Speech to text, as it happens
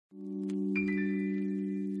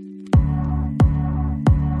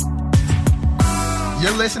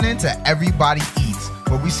You're listening to Everybody Eats,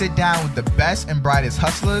 where we sit down with the best and brightest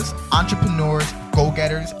hustlers, entrepreneurs,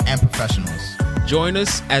 go-getters, and professionals. Join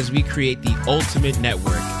us as we create the ultimate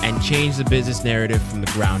network and change the business narrative from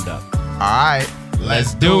the ground up. All right,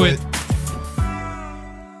 let's do it.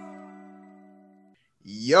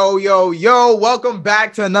 Yo, welcome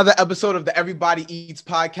back to another episode of the Everybody Eats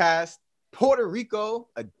podcast, Puerto Rico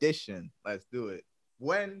edition. Let's do it.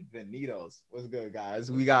 Buenvenidos. What's good, guys?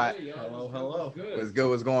 We got hello. What's good?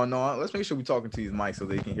 What's going on? Let's make sure we're talking to these mics so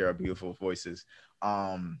they can hear our beautiful voices.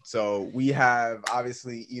 So we have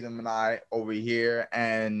obviously Edom and I over here,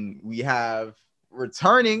 and we have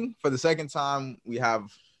returning for the second time. We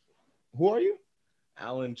have, who are you?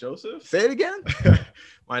 Alan Joseph. Say it again.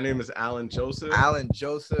 My name is Alan Joseph. Alan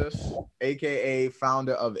Joseph, aka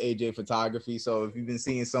founder of AJ Photography. So if you've been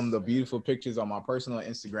seeing some of the beautiful pictures on my personal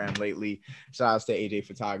Instagram lately, shout outs to AJ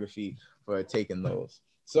Photography for taking those.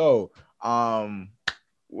 So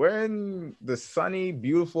we're in the sunny,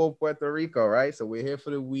 beautiful Puerto Rico, right? So we're here for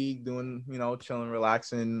the week, doing, chilling,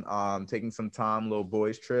 relaxing, taking some time, little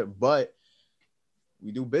boys trip, but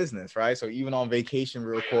we do business, right? So even on vacation,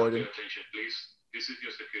 we're recording. Attention, please. This is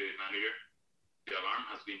your security manager. The alarm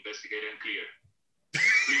has been investigated and cleared.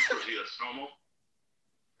 Please proceed as normal.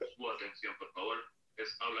 Su atención, por favor.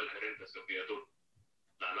 Es habla el gerente de seguridad.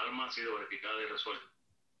 La alarma ha sido verificada y resuelta.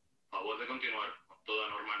 Favor de continuar con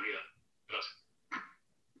toda normalidad. Gracias.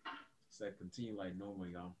 Said continue like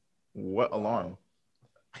normal, y'all. What alarm?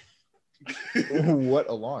 What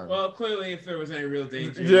alarm? Well, clearly, if there was any real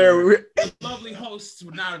danger, the lovely hosts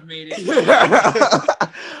would not have made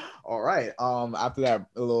it. All right. After that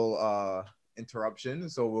little interruption,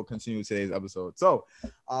 so we'll continue today's episode. So,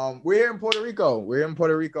 we're here in Puerto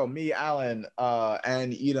Rico. Me, Alan,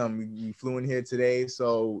 and Edom. We flew in here today.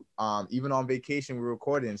 So, even on vacation, we're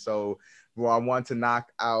recording. So, I want to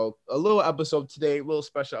knock out a little episode today, a little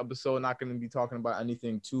special episode. Not going to be talking about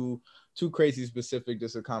anything too crazy specific,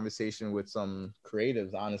 just a conversation with some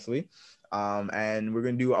creatives, honestly. And we're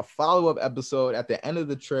going to do a follow-up episode at the end of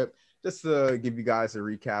the trip, just to give you guys a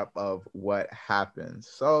recap of what happened.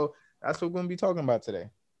 So that's what we're going to be talking about today.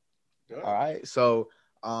 Good. All right. So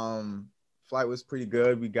flight was pretty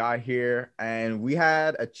good. We got here and we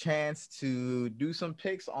had a chance to do some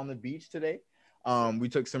pics on the beach today. We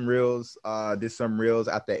took some reels, did some reels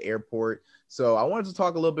at the airport. So I wanted to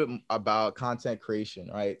talk a little bit about content creation,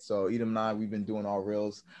 right? So Edom and I, we've been doing our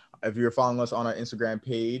reels. If you're following us on our Instagram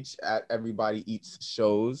page at Everybody Eats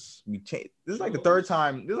Shows, we changed. This is like the third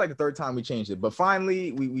time. We changed it, but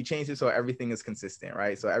finally we changed it so everything is consistent,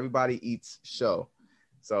 right? So Everybody Eats Show.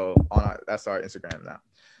 So that's our Instagram now.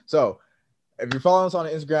 So if you're following us on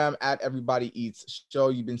Instagram at Everybody Eats Show,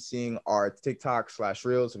 you've been seeing our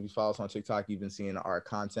TikTok/Reels. If you follow us on TikTok, you've been seeing our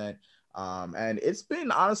content. And it's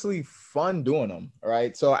been honestly fun doing them,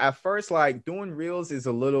 right? So at first, like doing Reels is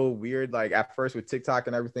a little weird. Like at first with TikTok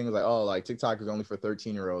and everything, it was like, oh, like TikTok is only for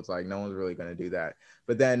 13-year-olds. Like no one's really going to do that.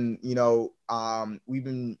 But then, we've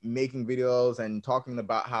been making videos and talking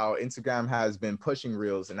about how Instagram has been pushing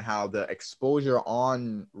Reels and how the exposure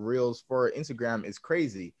on Reels for Instagram is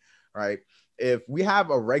crazy, right? If we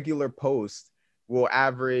have a regular post, we'll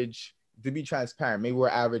average, to be transparent, maybe we'll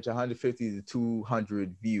average 150 to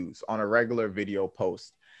 200 views on a regular video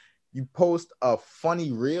post. You post a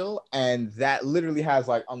funny reel, and that literally has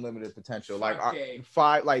like unlimited potential.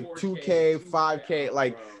 5K, like 2K, 5K,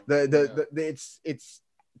 like it's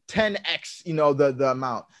 10x, the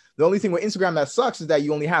amount. The only thing with Instagram that sucks is that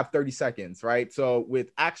you only have 30 seconds, right? So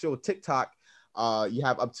with actual TikTok, you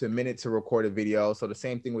have up to a minute to record a video. So the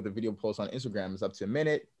same thing with the video post on Instagram is up to a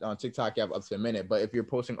minute. On TikTok, you have up to a minute. But if you're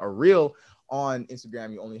posting a reel on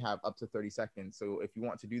Instagram, you only have up to 30 seconds. So if you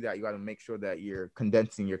want to do that, you got to make sure that you're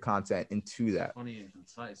condensing your content into that. Funny and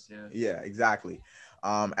concise, yeah. Yeah, exactly.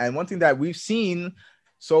 And one thing that we've seen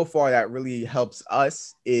so far that really helps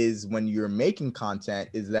us is when you're making content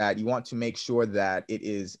is that you want to make sure that it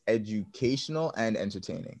is educational and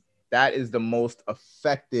entertaining. That is the most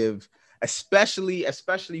effective, especially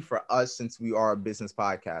for us, since we are a business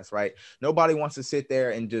podcast, right? Nobody wants to sit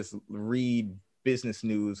there and just read business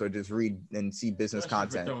news or just read and see business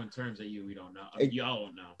content. Throwing terms at you, we don't know. Y'all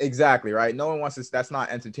don't know. Exactly, right? No one wants to. That's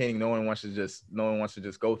not entertaining. No one wants to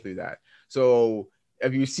just go through that. So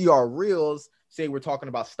if you see our reels, say we're talking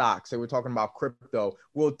about stocks, say we're talking about crypto,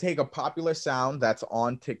 we'll take a popular sound that's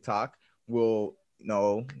on TikTok. We'll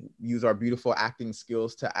use our beautiful acting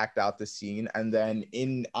skills to act out the scene, and then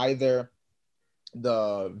in either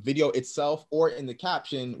the video itself or in the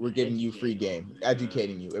caption, we're giving you free game,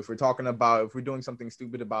 educating you. If we're doing something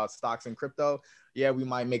stupid about stocks and crypto, yeah, we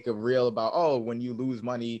might make a reel about, oh, when you lose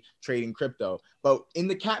money trading crypto. But in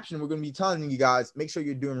the caption, we're going to be telling you guys, make sure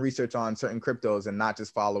you're doing research on certain cryptos and not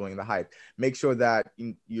just following the hype. Make sure that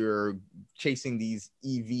you're chasing these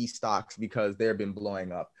EV stocks because they've been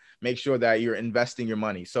blowing up. Make sure that you're investing your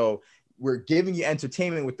money. So we're giving you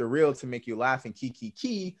entertainment with the reel to make you laugh and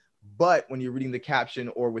key. But when you're reading the caption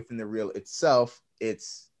or within the reel itself,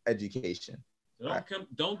 it's education.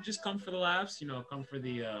 Don't just come for the laughs, come for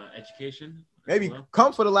the education. Maybe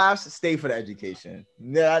come for the laughs, stay for the education.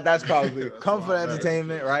 Yeah, that's probably come for the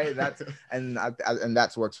entertainment, right? And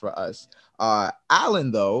that's works for us.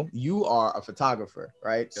 Alan, though, you are a photographer,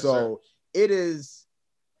 right? Yes, so sir. It is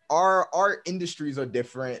our industries are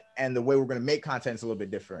different, and the way we're going to make content is a little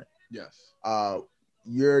bit different. Yes.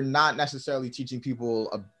 You're not necessarily teaching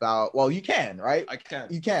people about, well, you can, right?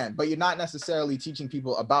 You can, but you're not necessarily teaching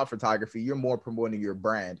people about photography. You're more promoting your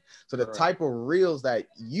brand. So the type of reels that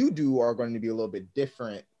you do are going to be a little bit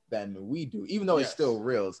different than we do, even though it's still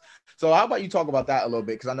reels. So how about you talk about that a little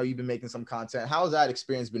bit? Because I know you've been making some content. How has that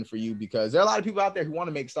experience been for you? Because there are a lot of people out there who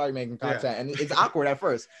want to start making content, and it's awkward at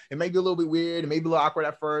first. It may be a little bit weird. It may be a little awkward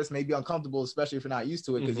at first, maybe uncomfortable, especially if you're not used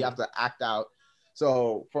to it, because you have to act out.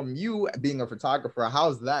 So from you being a photographer,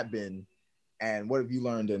 how's that been? And what have you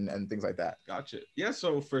learned and things like that? Gotcha. Yeah,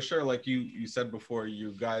 so for sure, like you said before,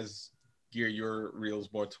 you guys gear your reels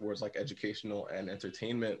more towards like educational and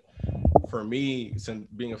entertainment. For me, since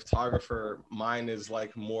being a photographer, mine is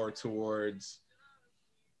like more towards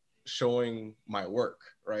showing my work,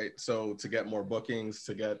 right? So to get more bookings,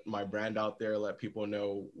 to get my brand out there, let people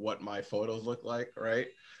know what my photos look like, right?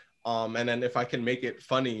 And then if I can make it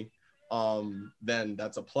funny, then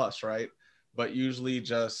that's a plus, right? But usually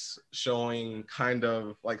just showing kind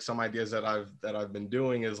of like some ideas that I've been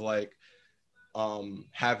doing is like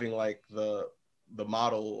having like the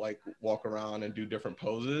model like walk around and do different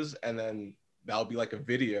poses, and then that'll be like a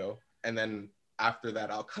video, and then after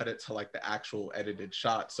that I'll cut it to like the actual edited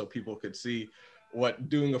shot so people could see what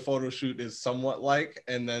doing a photo shoot is somewhat like,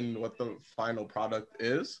 and then what the final product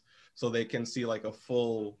is, so they can see like a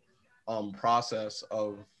full process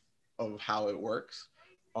of how it works.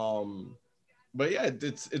 But yeah,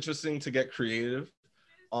 it's interesting to get creative.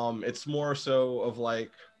 It's more so of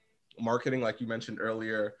like marketing, like you mentioned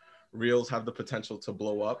earlier. Reels have the potential to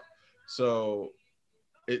blow up, so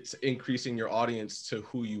it's increasing your audience to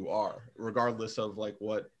who you are, regardless of like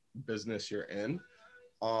what business you're in.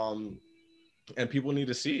 And people need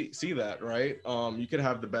to see that, right? You could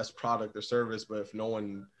have the best product or service, but if no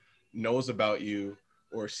one knows about you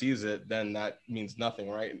or sees it, then that means nothing,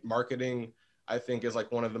 right? Marketing, I think, is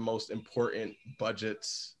like one of the most important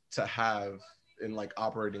budgets to have in like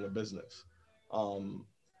operating a business.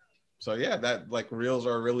 So yeah, that like reels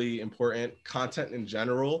are really important. Content in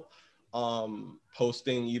general,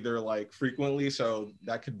 posting either like frequently, so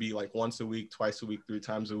that could be like once a week, twice a week, 3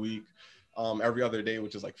 times a week, every other day,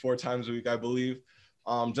 which is like 4 times a week, I believe.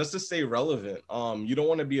 Just to stay relevant. You don't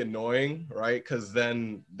want to be annoying, right? Because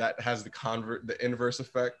then that has the inverse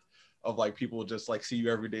effect of like people just like see you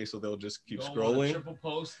every day, so they'll just keep scrolling. Triple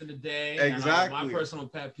post in a day. Exactly. My personal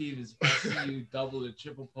pet peeve is if I see you double or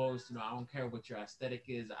triple post. I don't care what your aesthetic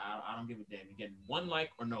is. I don't give a damn. You're getting 1 like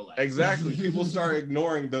or no like. Exactly. People start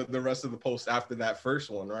ignoring the rest of the post after that first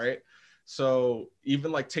one, right? So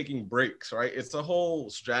even like taking breaks, right? It's a whole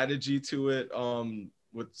strategy to it.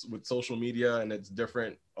 With social media, and it's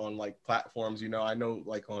different on like platforms. I know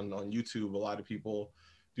like on YouTube, a lot of people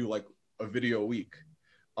do like a video a week,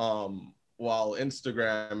 while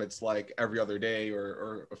Instagram, it's like every other day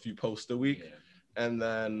or a few posts a week. And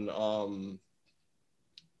then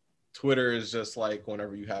Twitter is just like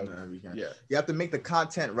whenever you have. Yeah, you have to make the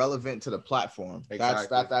content relevant to the platform.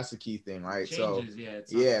 Exactly. That's the key thing, right?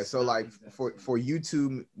 Changes, so like for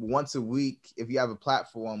YouTube, once a week, if you have a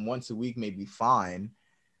platform, once a week may be fine.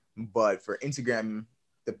 But for Instagram,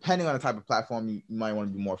 depending on the type of platform, you might want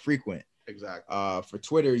to be more frequent. Exactly. For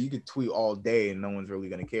Twitter, you could tweet all day and no one's really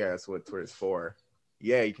going to care. That's what Twitter's for.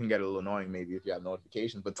 Yeah, you can get a little annoying maybe if you have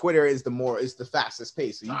notifications, but Twitter is the fastest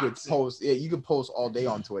pace. So you could post, you could post all day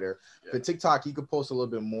on Twitter. For TikTok, you could post a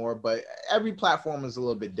little bit more, but every platform is a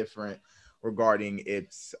little bit different regarding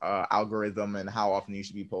its algorithm and how often you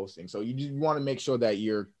should be posting. So you just want to make sure that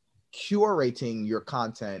you're curating your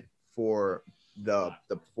content for the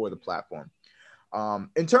platform.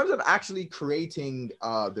 In terms of actually creating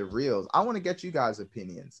the reels, I want to get you guys'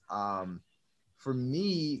 opinions. For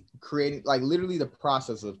me, creating, like, literally the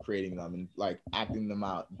process of creating them and like acting them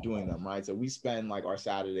out, doing them, right? So we spend like our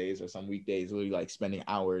Saturdays or some weekdays really like spending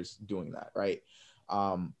hours doing that, right?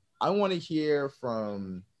 I want to hear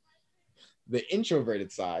from the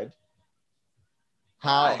introverted side.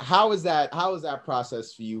 How is that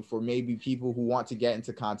process for you, for maybe people who want to get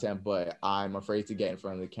into content, but I'm afraid to get in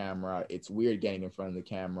front of the camera? It's weird getting in front of the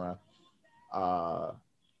camera.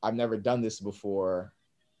 I've never done this before,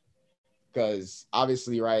 because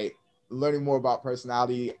obviously, right, learning more about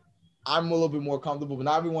personality, I'm a little bit more comfortable, but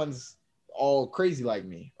not everyone's all crazy like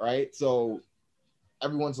me, right? So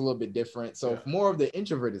everyone's a little bit different. So more of the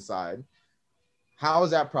introverted side, how is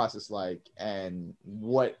that process like, and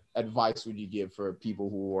what advice would you give for people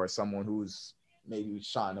who are someone who's maybe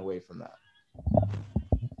shying away from that?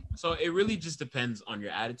 So it really just depends on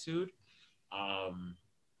your attitude,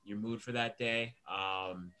 your mood for that day.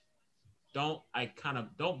 Don't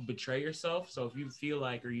betray yourself. So if you feel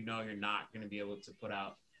like, or you're not going to be able to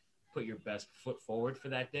put your best foot forward for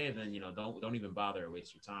that day, then don't even bother or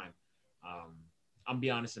waste your time. I'm gonna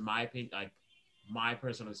be honest, in my opinion, like my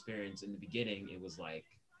personal experience in the beginning, it was like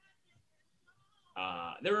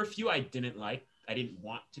there were a few I didn't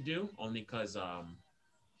want to do, only because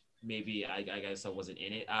maybe I guess I wasn't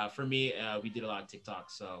in it. For me, we did a lot of TikTok,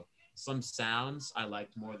 so some sounds I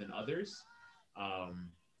liked more than others,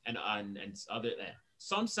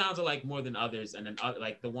 some sounds I like more than others, and then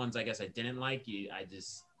like the ones I guess I didn't like, I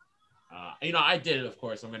just I did it, of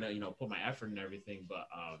course. I'm gonna put my effort and everything, but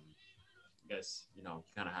I guess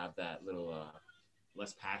kind of have that little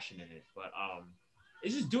less passion in it. But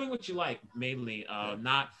it's just doing what you like, mainly,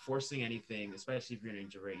 not forcing anything, especially if you're an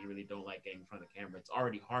introvert. You really don't like getting in front of the camera. It's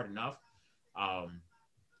already hard enough.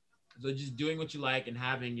 So just doing what you like and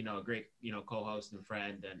having a great co-host and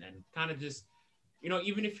friend, and kind of just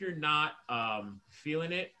even if you're not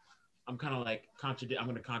feeling it, I'm kind of like I'm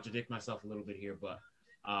going to contradict myself a little bit here, but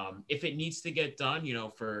if it needs to get done,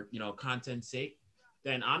 for content's sake,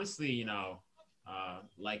 then honestly,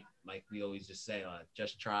 like we always just say,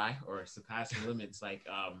 just try or surpass your limits. Like,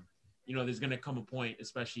 there's going to come a point,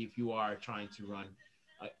 especially if you are trying to run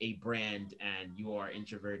a brand and you are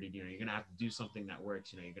introverted, you're going to have to do something that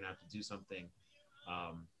works. You're going to have to do something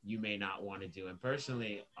you may not want to do. And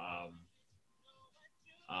personally,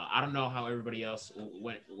 I don't know how everybody else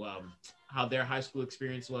went, how their high school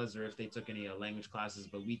experience was, or if they took any language classes,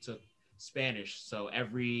 but we took Spanish. So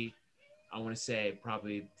I want to say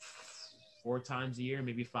probably 4 times a year,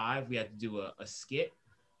 maybe 5, we had to do a skit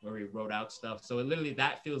where we wrote out stuff. So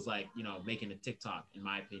that feels like, making a TikTok, in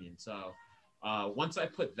my opinion. So once I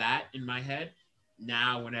put that in my head,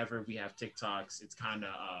 now whenever we have TikToks, it's kind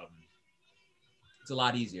of, it's a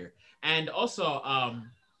lot easier. And also,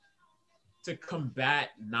 to combat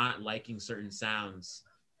not liking certain sounds,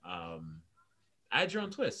 add your own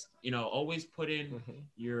twist. Always put in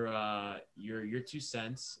your 2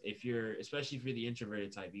 cents. Especially if you're the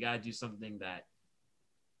introverted type, you gotta do something that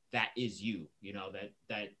is you.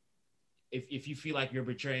 That if you feel like you're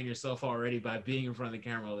betraying yourself already by being in front of the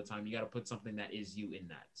camera all the time, you gotta put something that is you in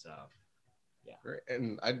that. So yeah.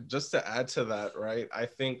 And just to add to that, right? I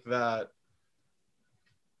think that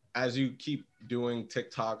as you keep doing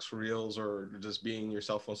TikToks, Reels, or just being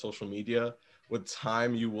yourself on social media, with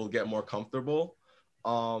time you will get more comfortable.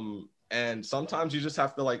 And sometimes you just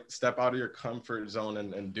have to like step out of your comfort zone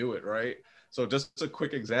and do it, right? So just a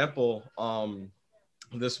quick example,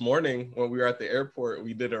 this morning when we were at the airport,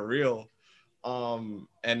 we did a Reel, and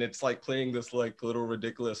it's like playing this like little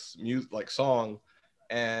ridiculous music, like song,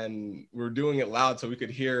 and we're doing it loud so we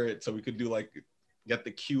could hear it, so we could do like get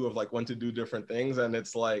the cue of like when to do different things. And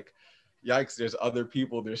it's like, yikes, there's other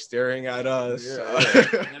people, they're staring at us.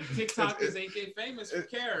 And TikTokers ain't get famous for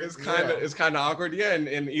caring. It's kind of awkward. Yeah.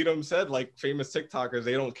 And Edom said, like, famous TikTokers,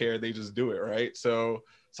 they don't care, they just do it, right? So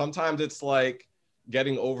sometimes it's like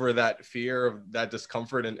getting over that fear of that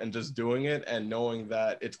discomfort and just doing it, and knowing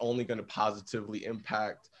that it's only going to positively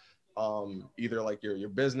impact either like your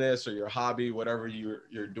business or your hobby, whatever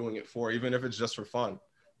you're doing it for, even if it's just for fun.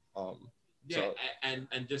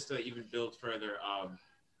 And just to even build further,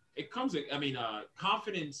 it comes,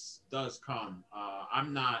 confidence does come.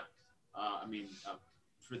 I'm not,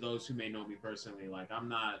 for those who may know me personally, like I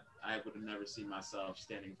would have never seen myself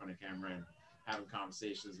standing in front of camera and having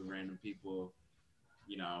conversations with random people,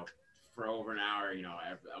 for over an hour,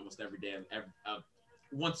 almost every day,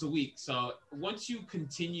 once a week. So once you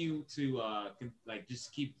continue to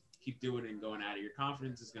just keep doing it and going at it, your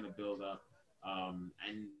confidence is going to build up.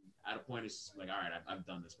 And at a point, it's like, all right, I've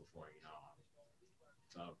done this before,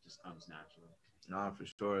 so it just comes naturally. Nah, for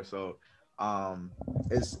sure. So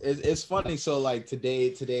it's funny. So like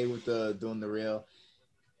today with doing the Reel,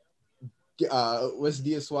 what's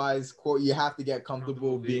DSY's quote? You have to get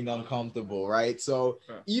comfortable being uncomfortable, right? So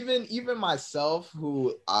even myself,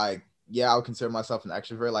 who I yeah, I would consider myself an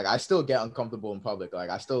extrovert. Like I still get uncomfortable in public. Like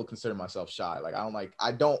I still consider myself shy. Like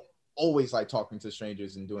I don't always like talking to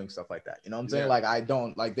strangers and doing stuff like that. You know what I'm saying? Yeah. Like I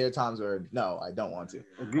don't like there are times where no, I don't want to.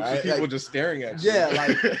 Groups Right? of people Like- just staring at you.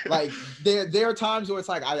 Yeah, like there are times where it's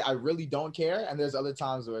like I really don't care, and there's other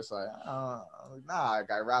times where it's like nah, like,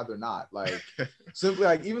 I'd rather not. Like simply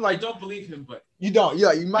like even I like don't believe him, but you don't,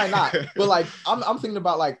 yeah, you might not, but like I'm thinking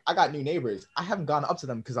about like I got new neighbors. I haven't gone up to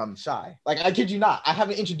them because I'm shy. Like I kid you not, I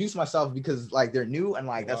haven't introduced myself because like they're new and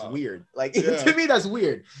like that's Wow. weird. Like Yeah. to me that's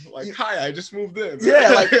weird. Like, hi, I just moved in.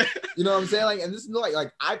 Yeah, like you know what I'm saying? Like, and this is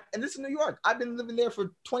and this is New York. I've been living there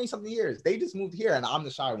for 20 something years. They just moved here, and I'm the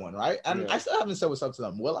shy one, right? And Yeah. I still haven't said what's up to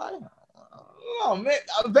them. Will I? Oh man,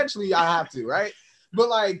 eventually I have to, right? But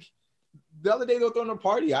like the other day they were throwing a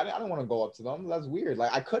party. I don't want to go up to them. That's weird.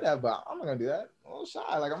 Like I could have, but I'm not gonna do that. I'm a little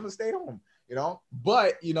shy. Like I'm gonna stay home, you know.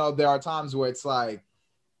 But you know, there are times where it's like,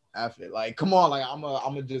 F it. Like, come on, like I'm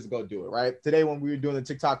gonna just go do it, right? Today when we were doing the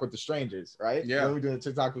TikTok with the strangers, right? Yeah. When we were doing the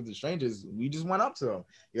TikTok with the strangers, we just went up to them,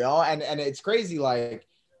 you know, and it's crazy, like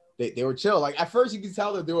they were chill. Like at first you could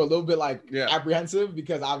tell that they were a little bit like Yeah. apprehensive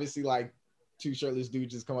because obviously like two shirtless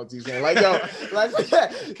dudes just come up to you saying like, yo, like yeah,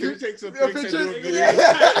 Can you take some yeah, pics and do a pictures? video?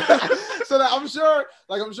 Yeah. So that I'm sure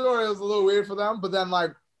it was a little weird for them, but then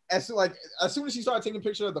like as soon as she started taking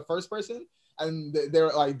pictures of the first person, and they're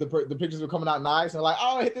like the pictures were coming out nice, and they're like,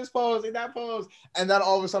 oh, hit this pose, hit that pose, and then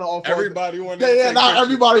all of a sudden Everybody wanted. yeah, now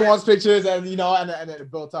everybody wants pictures, and you know, and then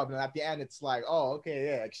it built up, and at the end it's like, oh, okay,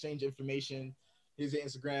 yeah, exchange information. Here's your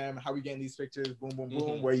Instagram. How we getting these pictures? Boom, boom, boom.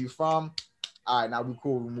 Mhm. Where you from? All right, now we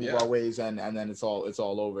cool. We move Yeah. our ways, and then it's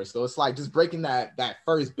all over. So it's like just breaking that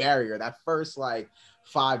first barrier, that first like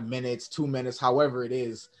 5 minutes, 2 minutes, however it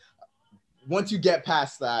is. Once you get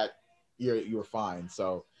past that, you're fine.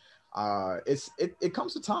 So it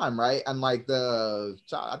comes to time, right? And like I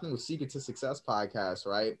think it was Secret to Success podcast,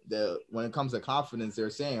 right? When it comes to confidence, they're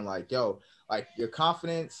saying like, yo, like your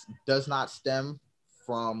confidence does not stem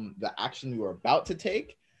from the action you are about to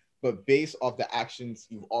take, but based off the actions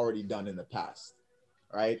you've already done in the past,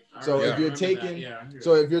 right? So Yeah. if you're taking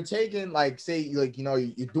if you're taking like, say, like, you know,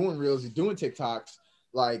 you're doing reels, you're doing TikToks,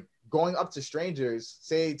 like going up to strangers,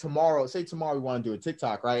 say tomorrow we want to do a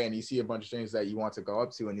TikTok, right? And you see a bunch of strangers that you want to go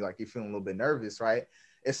up to, and you're feeling a little bit nervous, right?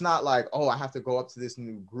 It's not like, oh, I have to go up to this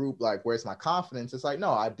new group. Like, where's my confidence? It's like,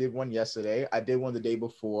 no, I did one yesterday. I did one the day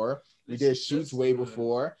before. We did shoots way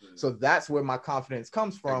before. So that's where my confidence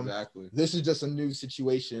comes from. Exactly. This is just a new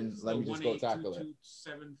situation. Let me just go tackle it.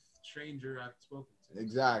 Seventh stranger I've spoken to.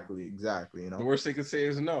 Exactly. You The know, worst they could say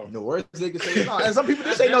is no. the worst they can say is no. And some people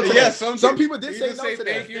did say no today. Yeah, some people did you say just no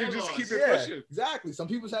today. thank you, just keep it Yeah, pushing. exactly. Some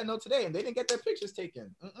people said no today, and they didn't get their pictures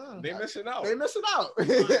taken. They missing out. They missing out.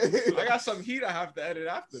 I got some heat I have to edit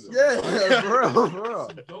after this. Yeah, for real.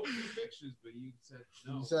 Some dope new pictures, but you said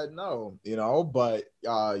no. You said no, you know, but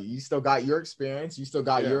you still got your experience, you still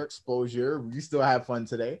got Yeah. your exposure, you still had fun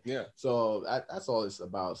today. Yeah. So that's all it's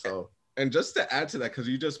about. So And just to add to that, because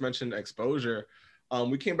you just mentioned exposure,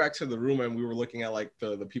 we came back to the room and we were looking at like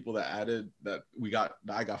the people that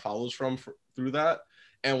I got follows from through that,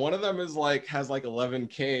 and one of them has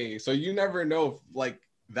 11K. So you never know if like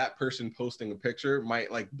that person posting a picture might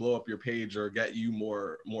like blow up your page or get you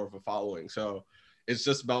more of a following. So it's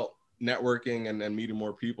just about networking and meeting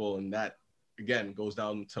more people, and that again goes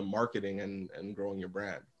down to marketing and growing your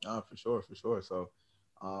brand. for sure. So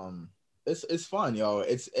it's fun, yo.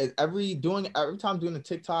 Every time doing the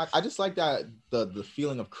TikTok, I just like that the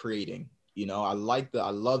feeling of creating. You know, I love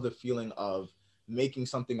the feeling of making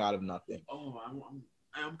something out of nothing. Oh,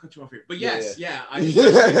 I'm cut you off here, but Yeah, yes, yeah.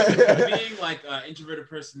 being like an introverted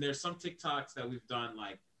person, there's some TikToks that we've done,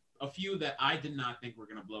 like a few that I did not think were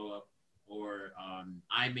gonna blow up, or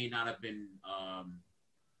I may not have been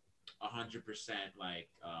 100% like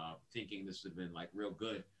thinking this would have been like real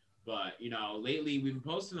good. But you know, lately we've been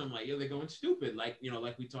posting them like, yo, they're going stupid, like, you know,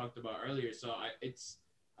 like we talked about earlier. So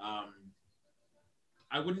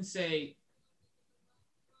I wouldn't say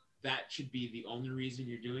that should be the only reason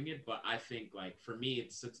you're doing it, but I think like for me,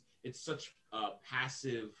 it's such a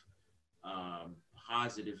passive,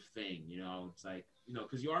 positive thing. You know, it's like, you know,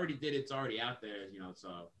 because you already did it, it's already out there. You know,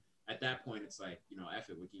 so at that point, it's like, you know,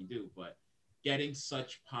 F it, what can you do? But getting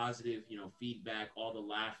such positive, you know, feedback, all the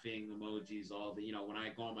laughing emojis, all the, you know, when I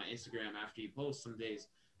go on my Instagram after you post, some days,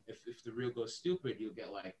 if the reel goes stupid, you'll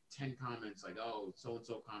get like 10 comments like, oh,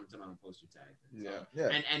 so-and-so commented on a post you tagged. So, Yeah.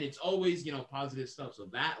 And it's always, you know, positive stuff. So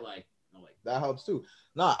that like, you know, like That helps too.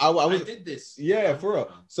 No, I did this. Yeah, for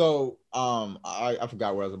real. So I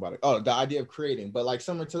forgot where I was about it. Oh, the idea of creating, but like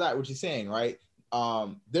similar to that, what you're saying, right?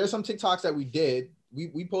 There's some TikToks that we did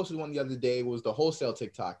we posted one the other day. It was the wholesale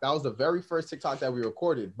TikTok. That was the very first TikTok that we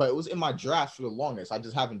recorded, but it was in my draft for the longest. I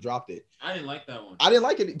just haven't dropped it. I didn't like that one. I didn't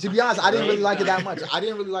like it. To be honest, I didn't really like it that much.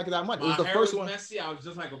 It was the first one. Messy. I was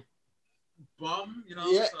just like a bum, you know.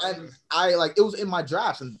 Yeah, so and I like it was in my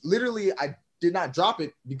drafts, and literally I did not drop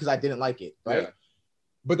it because I didn't like it, right? Yeah.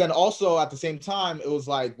 But then also at the same time, it was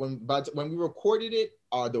like when we recorded it,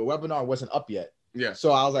 the webinar wasn't up yet. Yeah.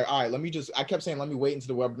 So I was like, all right, I kept saying, let me wait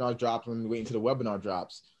until the webinar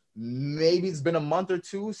drops. Maybe it's been a month or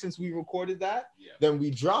two since we recorded that. Yeah. Then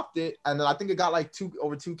we dropped it, and then I think it got like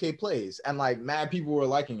over 2K plays, and like mad people were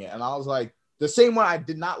liking it. And I was like, the same one I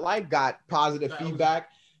did not like got positive feedback,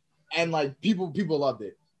 and like people loved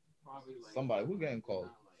it. like, Somebody who's getting called?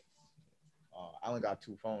 I only got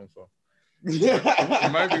 2 phones, so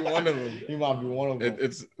It might be one of them. He might be one of them.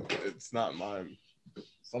 It's not mine.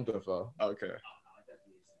 Something fell. Okay.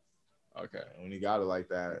 When you got it like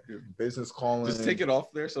that, business calling. Just take it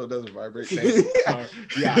off there so it doesn't vibrate.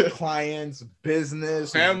 Yeah, clients,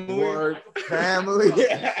 business, family, work, family.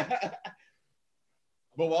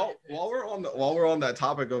 But while we're on that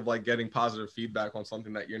topic of like getting positive feedback on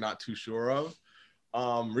something that you're not too sure of,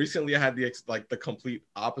 recently I had the complete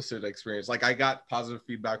opposite experience. Like I got positive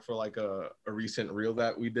feedback for like a recent reel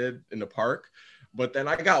that we did in the park, but then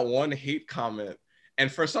I got one hate comment,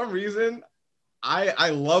 and for some reason I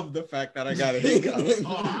love the fact that I got a hate comment.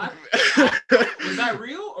 Was that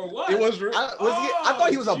real or what? It was real. I thought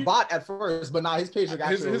he was a bot at first, but now his page was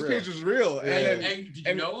actually his page was real. Yeah. And did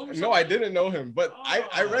you know him? No, I didn't know him, but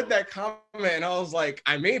I read that comment and I was like,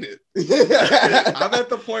 I made it. I'm at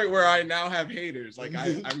the point where I now have haters. Like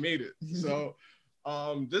I made it. So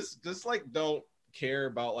just like don't care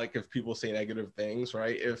about like if people say negative things,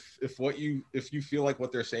 right? If you feel like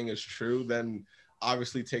what they're saying is true, then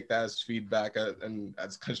obviously take that as feedback and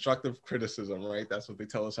as constructive criticism, right? That's what they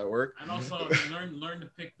tell us at work. And also learn to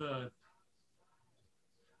pick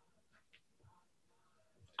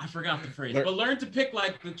I forgot the phrase, but learn to pick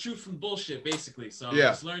like the truth from bullshit, basically. So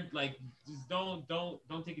just learn, like, just don't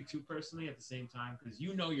take it too personally at the same time, because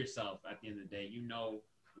you know yourself at the end of the day. You know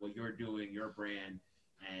what you're doing, your brand,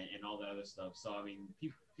 and all that other stuff. So I mean,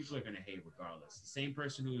 people are gonna hate regardless. The same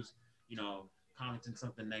person who's commenting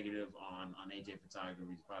something negative on AJ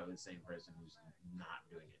Photography is probably the same person who's not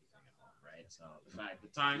doing anything at all, right? So the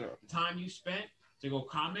time you spent to go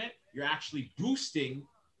comment, you're actually boosting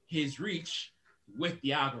his reach with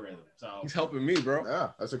the algorithm. So he's helping me, bro. Yeah,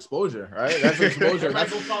 that's exposure, right? That's exposure.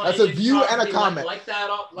 that's a view and a comment.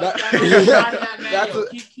 That's a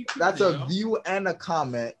view and a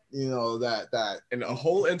comment. That and a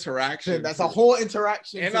whole interaction. That's a whole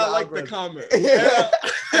interaction. And I like the comment.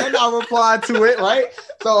 And I reply to it, right?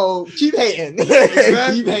 So keep hating.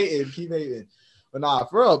 Keep hating. But nah,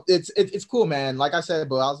 for real, it's cool, man. Like I said,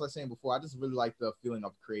 but I was saying before, I just really like the feeling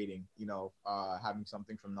of creating, having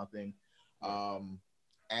something from nothing.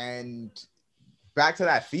 And back to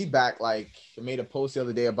that feedback, like I made a post the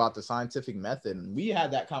other day about the scientific method, and we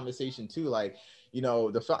had that conversation too. Like,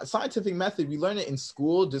 the scientific method, we learn it in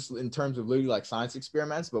school just in terms of literally like science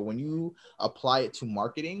experiments, but when you apply it to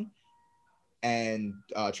marketing, and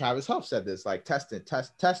Travis Huff said this, like test.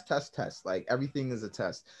 Like everything is a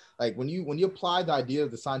test. Like when you apply the idea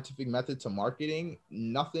of the scientific method to marketing,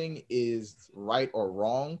 nothing is right or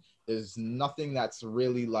wrong. There's nothing that's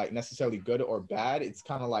really like necessarily good or bad. It's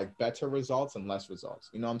kind of like better results and less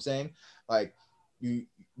results. You know what I'm saying? Like you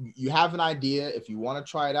have an idea. If you want to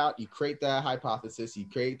try it out, you create that hypothesis, you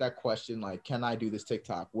create that question, like, can I do this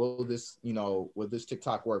TikTok? Will this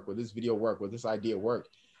TikTok work? Will this video work? Will this idea work?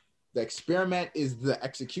 The experiment is the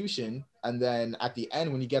execution. And then at the end,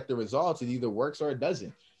 when you get the results, it either works or it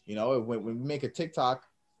doesn't. When we make a TikTok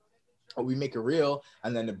or we make a reel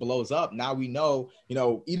and then it blows up, now we know,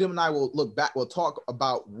 Edom and I will look back, we'll talk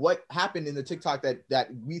about what happened in the TikTok that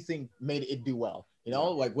we think made it do well.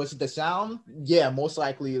 Like, was it the sound? Yeah, most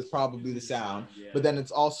likely it's probably the sound. Yeah. But then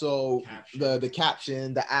it's also the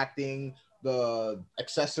caption, the acting, the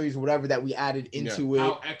accessories, whatever that we added into it.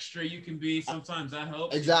 How extra you can be. Sometimes that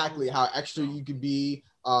helps. Exactly. How extra you could be.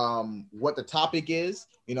 What the topic is.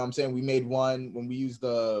 You know what I'm saying? We made one when we used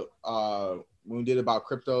when we did about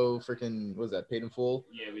crypto, freaking, what was that, Paid in Full?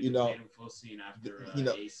 Yeah, we did Paid in Full scene after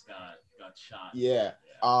Ace got shot. Yeah.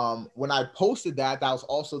 When I posted that was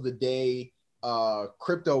also the day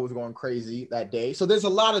crypto was going crazy that day. So there's a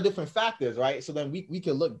lot of different factors, right? So then we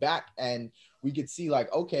could look back and we could see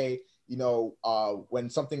like, okay,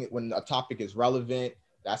 when a topic is relevant,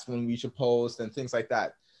 that's when we should post and things like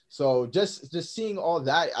that. So just seeing all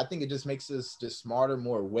that, I think it just makes us just smarter,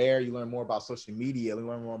 more aware. You learn more about social media, you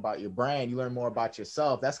learn more about your brand, you learn more about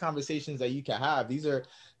yourself. That's conversations that you can have. These are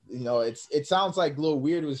you know, it sounds like Lil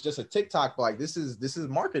Weird was just a TikTok, but like this is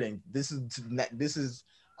marketing. This is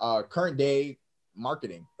current day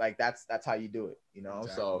marketing. Like that's how you do it, you know.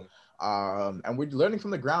 Exactly. So and we're learning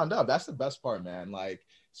from the ground up. That's the best part, man. Like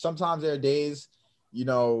sometimes there are days, you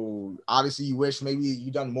know, obviously you wish maybe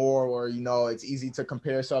you done more, or you know, it's easy to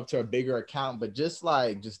compare yourself to a bigger account, but just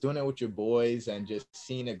doing it with your boys and just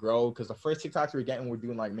seeing it grow. Because the first TikToks we're getting, we're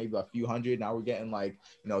doing like maybe a few hundred. Now we're getting like,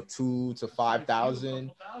 you know, 2,000 to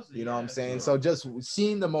 5,000. You know what I'm saying? So just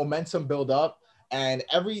seeing the momentum build up, and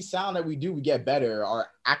every sound that we do, we get better. Our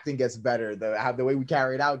acting gets better. The way we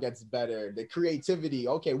carry it out gets better. The creativity.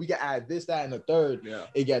 Okay, we can add this, that, and the third. Yeah,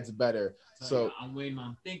 it gets better. So I'm waiting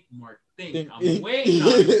on Think Mark. I'm waiting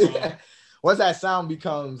on it, bro. Once that sound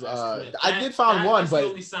becomes, I did find one, that's but the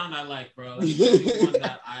only sound I like, bro. That's the only one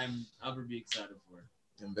that I'll be excited for.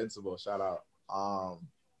 Invincible, shout out.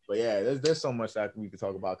 But yeah, there's so much that we could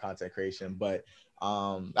talk about content creation, but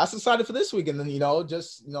that's excited for this week. And then, you know,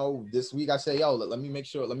 just, you know, this week I say, yo, let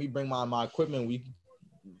me bring my equipment. We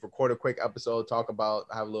record a quick episode, have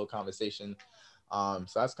a little conversation. So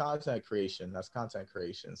that's content creation.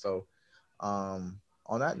 So on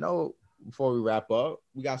that note, before we wrap up,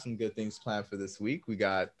 we got some good things planned for this week. We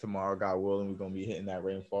got tomorrow, God willing, we're gonna be hitting that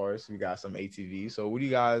rainforest. We got some ATV. So what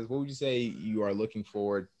would you say you are looking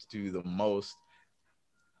forward to the most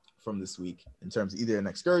from this week, in terms of either an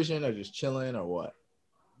excursion or just chilling or what?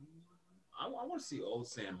 I want to see Old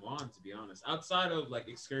San Juan, to be honest. Outside of like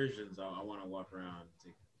excursions, I want to walk around,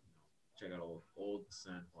 check out old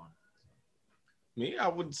San Juan. Me, I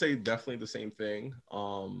would say definitely the same thing.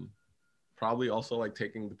 Probably also like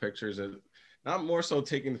taking the pictures, and not more so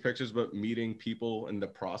taking the pictures, but meeting people in the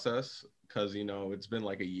process, because, you know, it's been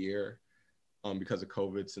like a year because of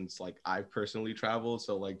COVID since like I've personally traveled.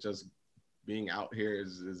 So like just being out here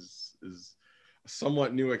is a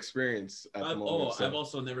somewhat new experience at the moment. I've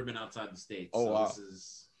also never been outside the States. Oh, so wow. This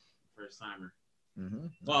is first timer. Mm-hmm.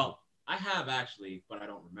 Well, I have actually, but I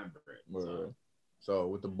don't remember it. So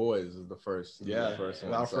with the boys is the first. Yeah, first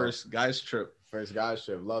one. Our first guys trip. First guys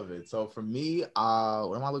trip. Love it. So for me,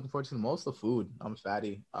 what am I looking forward to the most? The food. I'm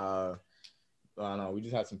fatty. I don't know. We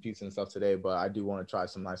just had some pizza and stuff today, but I do want to try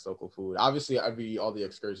some nice local food. Obviously, all the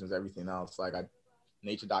excursions, everything else. Like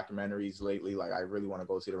nature documentaries lately. Like I really want to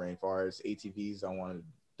go see the rainforest. ATVs. I want to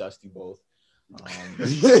dusty both.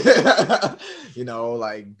 You know,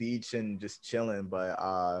 like beach and just chilling. But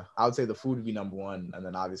I would say the food would be number one, and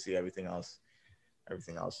then obviously everything else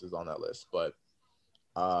is on that list. But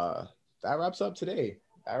that wraps up today.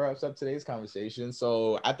 That wraps up today's conversation.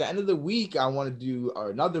 So at the end of the week, I want to do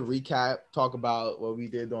another recap, talk about what we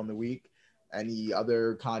did on the week, any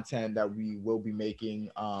other content that we will be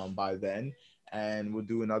making by then, and we'll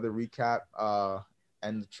do another recap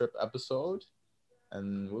and the trip episode,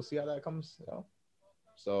 and we'll see how that comes. You know?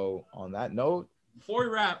 So on that note, before we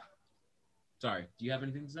wrap, sorry, do you have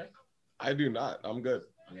anything to say? I do not. I'm good.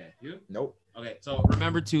 Okay, you? Nope. Okay, so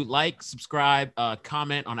remember to like, subscribe,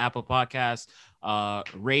 comment on Apple Podcasts,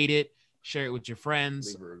 rate it, share it with your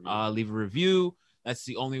friends, leave a review. That's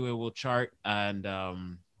the only way we'll chart and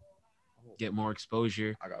get more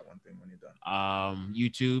exposure. I got one thing when you're done.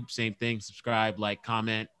 YouTube, same thing. Subscribe, like,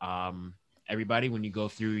 comment. Everybody, when you go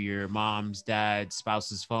through your mom's, dad's,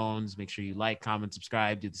 spouse's phones, make sure you like, comment,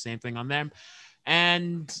 subscribe, do the same thing on them.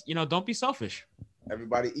 And, you know, don't be selfish.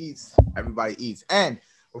 Everybody eats. And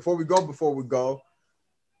before we go,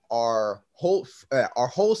 our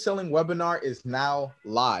wholesaling webinar is now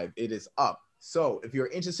live. It is up. So if you're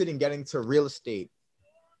interested in getting to real estate,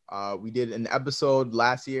 we did an episode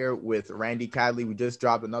last year with Randy Cadley. We just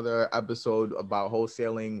dropped another episode about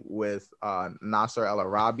wholesaling with Nasser El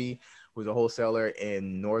Arabi, who's a wholesaler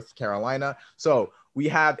in North Carolina. So we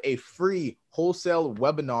have a free wholesale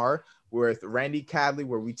webinar with Randy Cadley,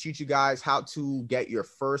 where we teach you guys how to get your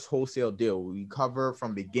first wholesale deal. We cover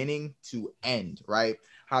from beginning to end, right?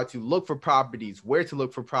 How to look for properties, where to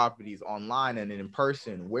look for properties online and in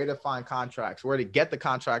person, where to find contracts, where to get the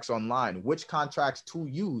contracts online, which contracts to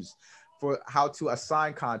use, for how to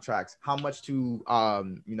assign contracts, how much to,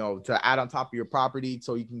 to add on top of your property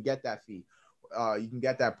so you can get that fee. You can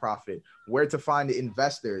get that profit, where to find the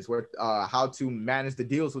investors, how to manage the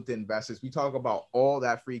deals with the investors. We talk about all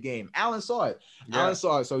that free game. Alan saw it.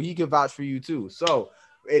 So he can vouch for you too. So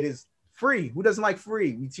it is free. Who doesn't like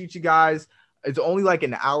free? We teach you guys. It's only like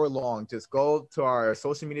an hour long. Just go to our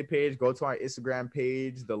social media page, go to our Instagram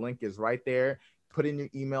page. The link is right there. put in your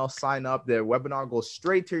email, sign up. Their webinar goes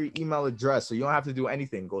straight to your email address, so you don't have to do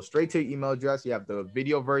anything. Go straight to your email address. You have the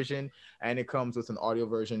video version, and it comes with an audio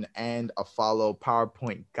version and a follow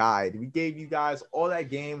PowerPoint guide. We gave you guys all that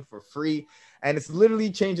game for free, and it's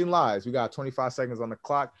literally changing lives. We got 25 seconds on the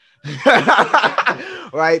clock.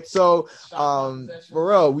 Right, so for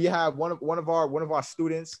real, we have one of our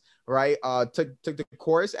students, right, took the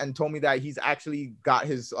course and told me that he's actually got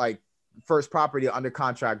his like first property under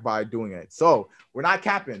contract by doing it. So we're not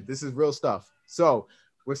capping. This is real stuff. So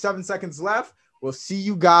with 7 seconds left, we'll see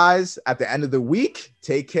you guys at the end of the week.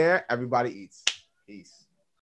 Take care. Everybody eats. Peace.